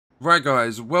Right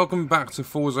guys, welcome back to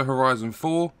Forza Horizon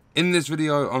 4. In this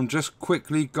video I'm just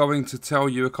quickly going to tell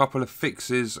you a couple of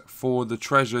fixes for the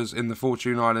treasures in the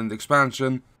Fortune Island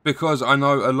expansion, because I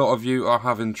know a lot of you are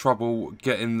having trouble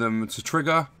getting them to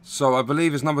trigger. So I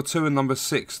believe it's number 2 and number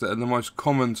 6 that are the most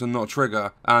common to not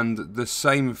trigger, and the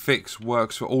same fix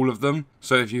works for all of them.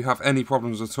 So if you have any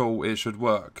problems at all, it should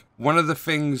work. One of the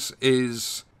things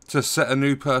is to set a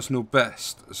new personal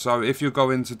best. So if you're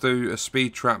going to do a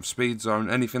speed trap, speed zone,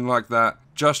 anything like that,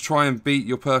 just try and beat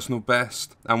your personal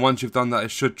best, and once you've done that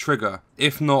it should trigger.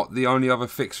 If not, the only other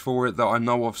fix for it that I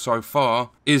know of so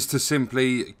far is to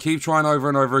simply keep trying over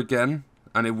and over again,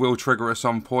 and it will trigger at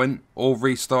some point, or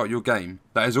restart your game.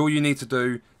 That is all you need to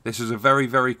do. This is a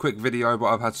very quick video, but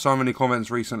I've had so many comments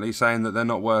recently saying that they're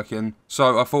not working,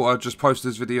 so I thought I'd just post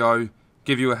this video,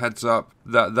 give you a heads up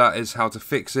that that is how to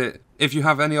fix it. If you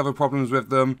have any other problems with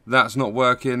them, that's not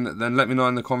working, then let me know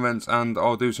in the comments and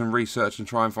I'll do some research and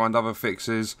try and find other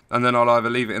fixes, and then I'll either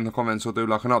leave it in the comments or do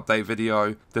like an update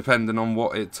video depending on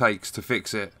what it takes to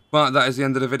fix it. But that is the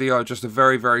end of the video, just a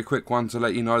very quick one to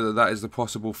let you know that that is the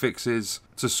possible fixes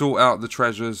to sort out the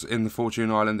treasures in the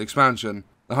Fortune Island expansion.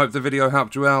 I hope the video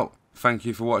helped you out. Thank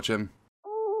you for watching.